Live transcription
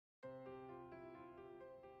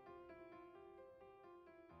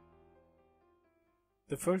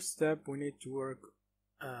The first step, we need to work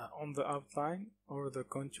on the outline or the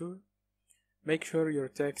contour. Make sure your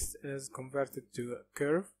text is converted to a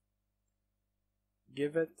curve.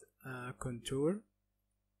 Give it a contour,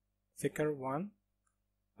 thicker one,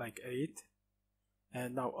 like 8.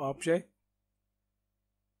 And now object,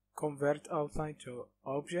 convert outline to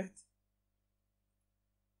object.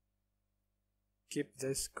 Keep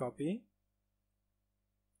this copy.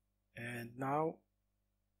 And now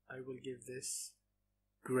I will give this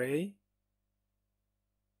gray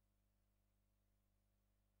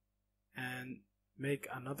and make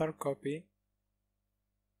another copy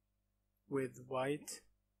with white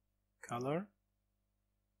color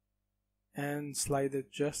and slide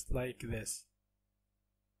it just like this.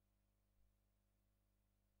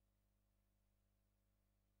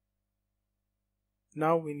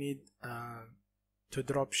 Now we need to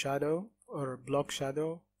drop shadow or block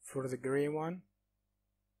shadow for the gray one.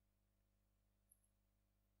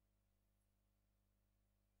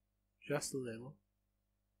 Just a little,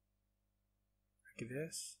 like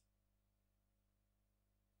this.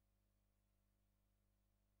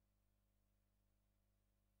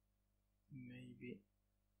 Maybe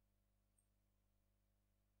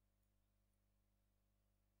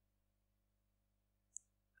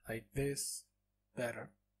like this, better.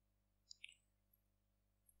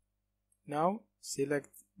 Now select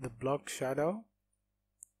the block shadow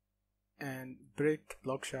and break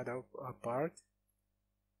block shadow apart.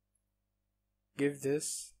 Give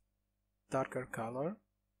this darker color.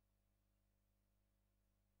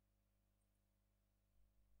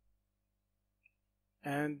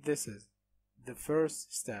 And this is the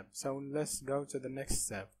first step. So let's go to the next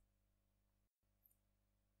step.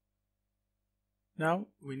 Now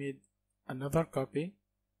we need another copy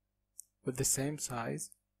with the same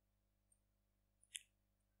size.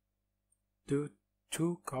 Do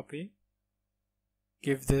 2 copy.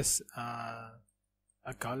 Give this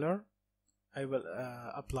a color. I will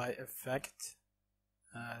apply effect,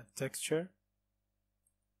 texture,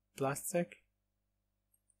 plastic.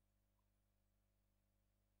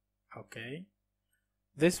 Okay.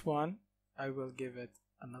 This one I will give it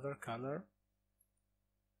another color.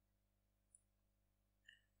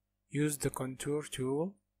 Use the contour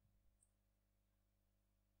tool.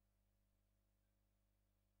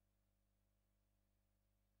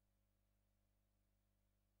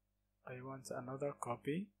 I want another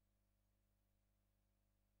copy.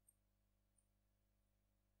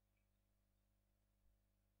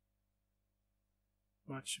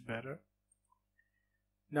 Much better.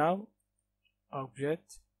 Now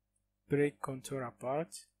object, break contour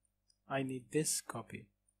apart. I need this copy.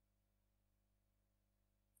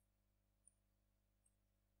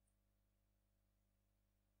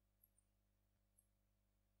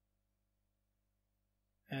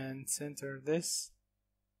 And center this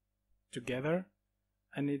together.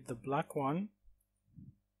 I need the black one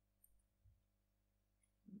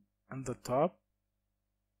on the top.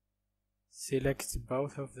 Select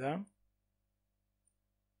both of them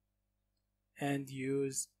and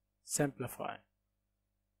use simplify.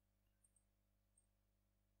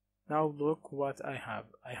 Now look what I have.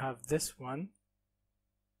 I have this one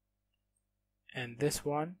and this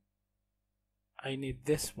one. I need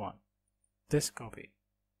this one, this copy.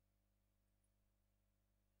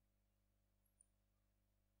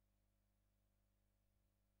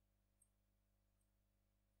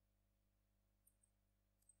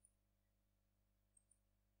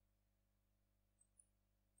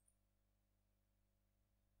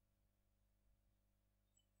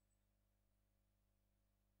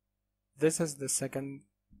 This is the second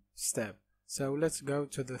step. So let's go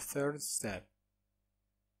to the third step.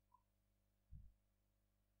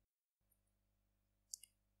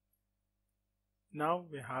 Now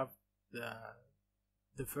we have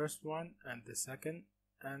the first one and the second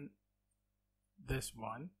and this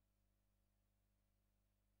one.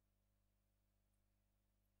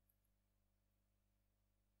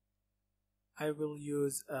 I will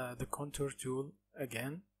use the contour tool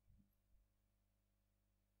again.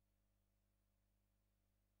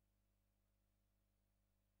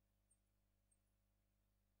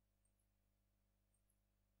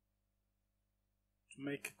 To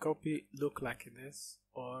make a copy look like this,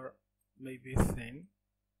 or maybe thin.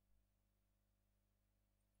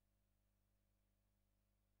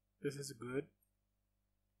 This is good.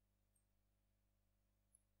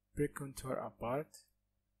 Break contour apart.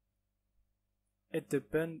 It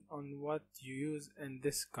depends on what you use in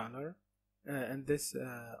this color, in this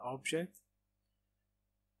object.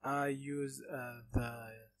 I use the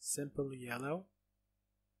simple yellow.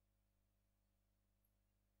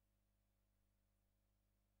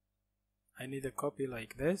 I need a copy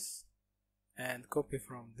like this, and copy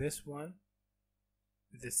from this one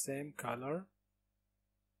with the same color.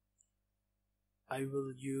 I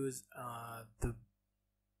will use the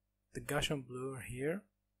Gaussian blur here.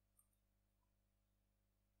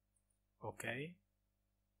 Okay,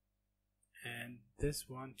 and this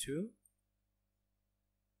one too.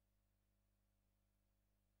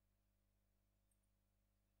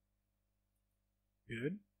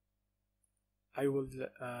 Good. I will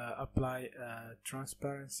apply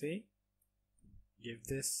transparency. Give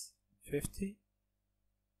this 50.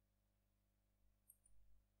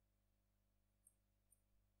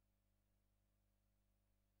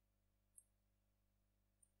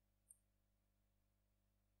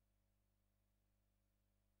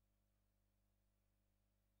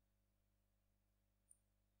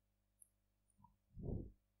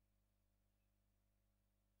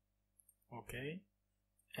 Okay,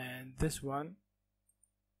 and this one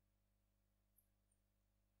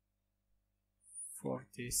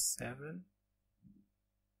 47.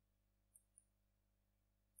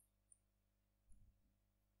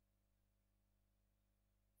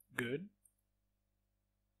 Good.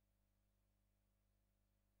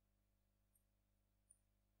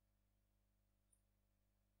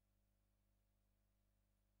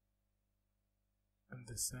 And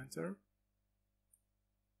the center.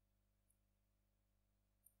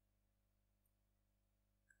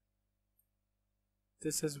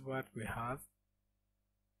 This is what we have.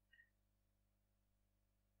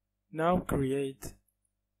 Now create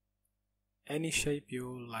any shape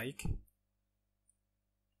you like.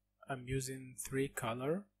 I'm using 3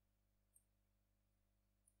 color.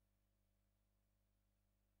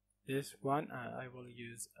 This one I will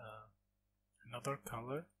use another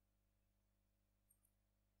color.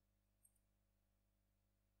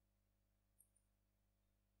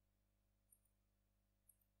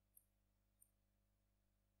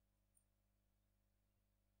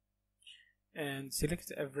 And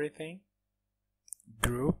select everything,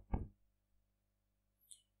 group,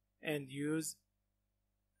 and use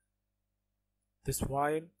this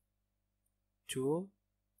while tool.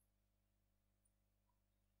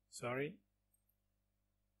 Sorry.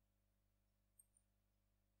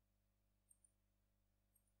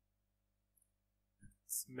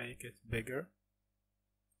 Let's make it bigger.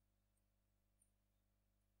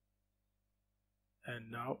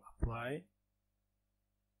 And now apply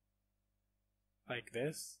like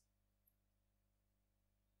this.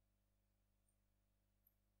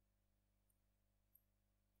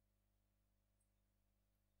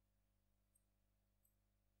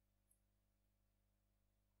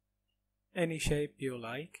 Any shape you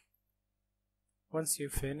like. Once you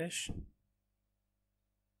finish,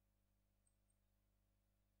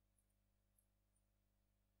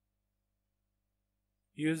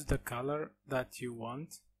 use the color that you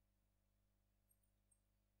want.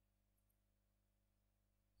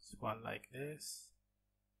 This one like this,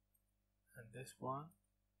 and this one,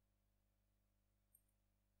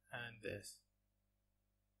 and this.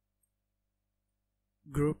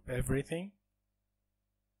 Group everything.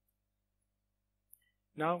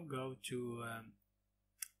 Now go to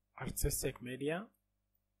artistic media,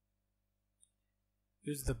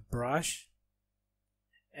 use the brush,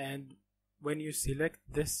 and when you select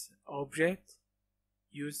this object,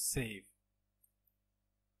 use save.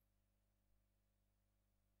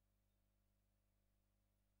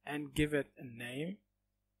 And give it a name.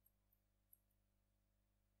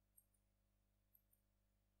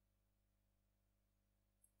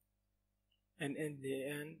 And in the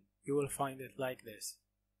end, you will find it like this.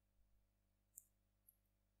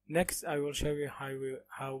 Next, I will show you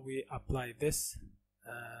how we apply this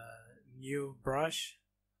new brush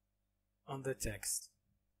on the text.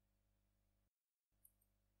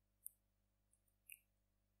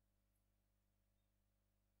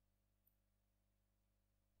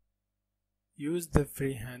 Use the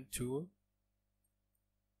freehand tool.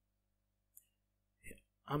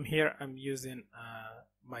 I'm using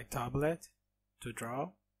my tablet to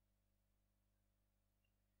draw,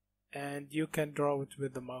 and you can draw it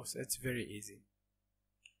with the mouse. It's very easy.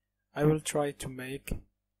 I will try to make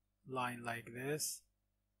line like this.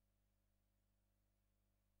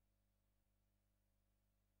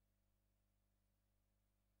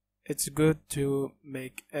 It's good to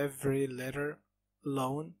make every letter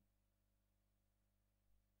alone.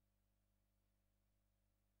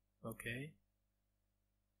 Okay.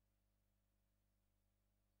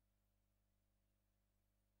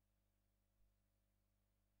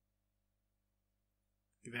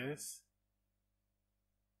 This.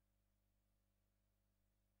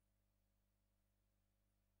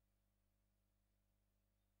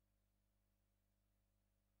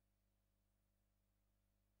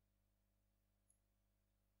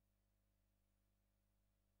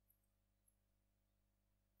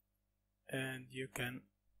 and you can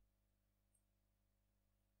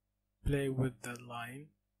play with the line.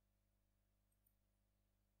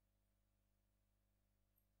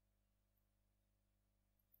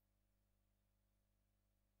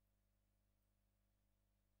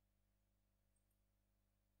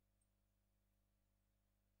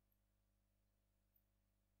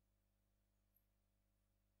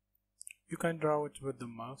 You can draw it with the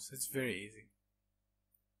mouse, it's very easy.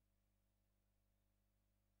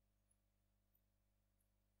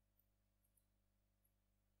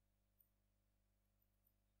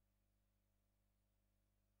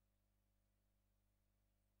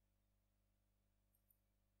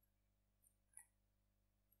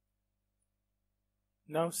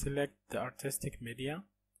 Now select the artistic media,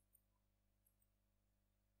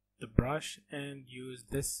 the brush, and use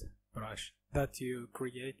this brush that you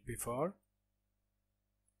create before.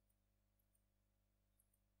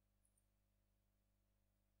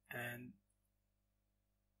 And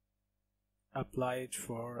apply it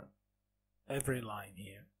for every line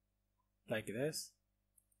here, like this.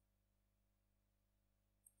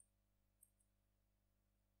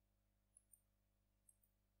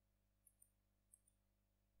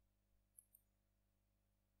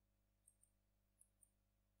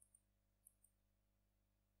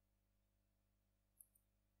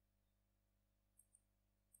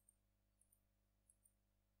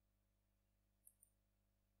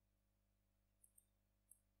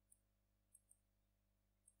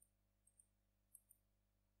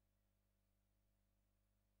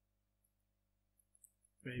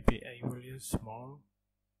 Maybe I will use small.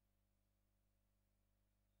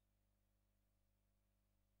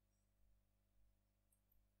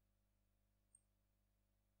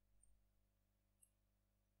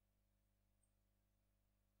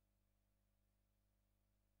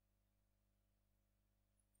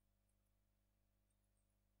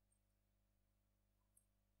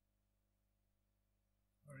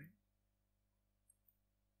 Sorry.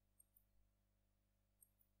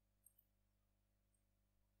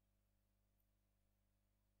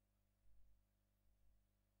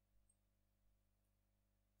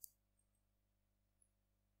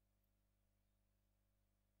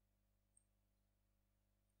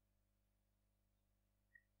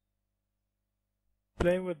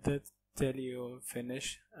 Play with it till you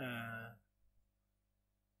finish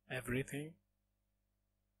everything.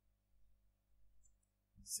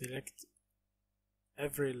 Select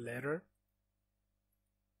every letter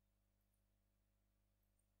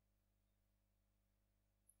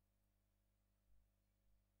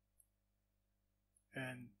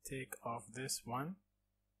and take off this one.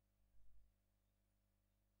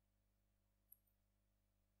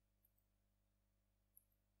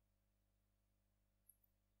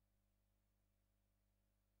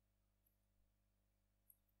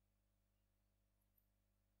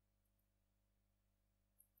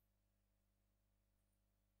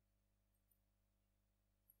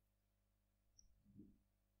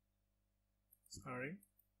 Sorry.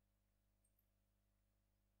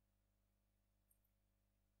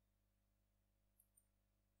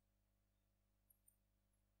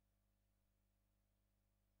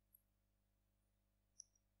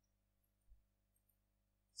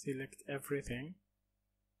 Select everything,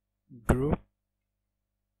 group,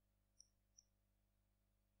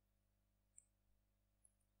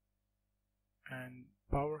 and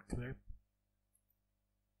power clip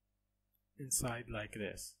inside like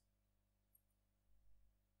this.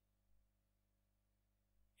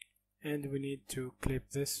 And we need to clip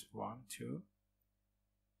this one too.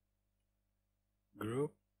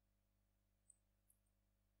 Group,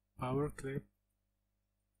 power clip,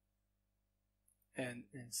 and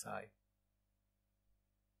inside.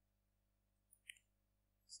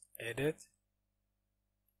 Edit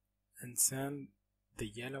and send the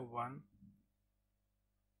yellow one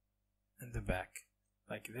in the back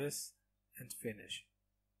like this and finish.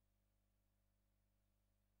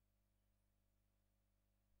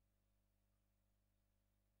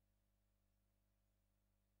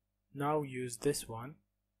 Now use this one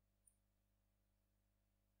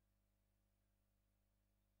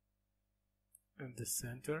in the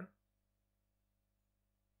center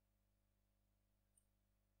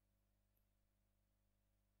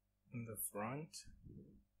in the front.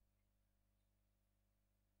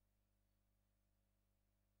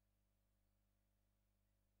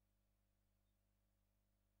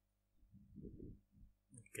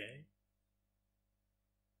 Okay.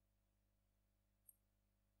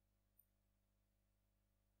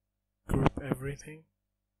 Group everything.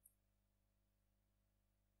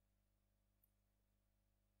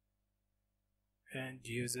 And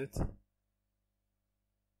use it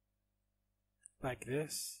like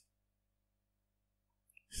this.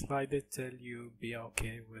 Slide it till you be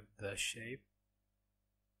okay with the shape.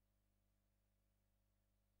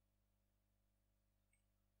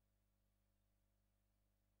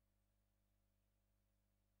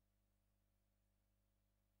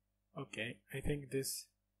 Okay, I think this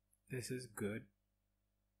is good.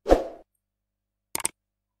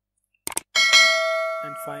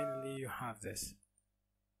 And finally you have this.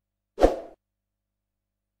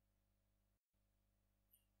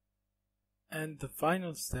 And the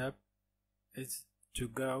final step is to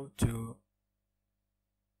go to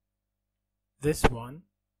this one,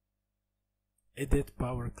 edit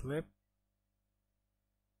power clip,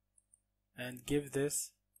 and give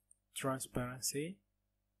this transparency.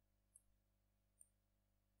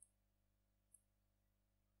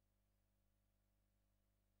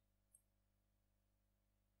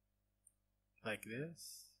 Like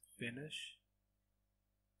this, finish.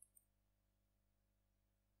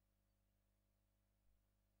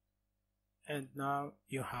 And now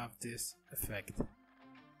you have this effect.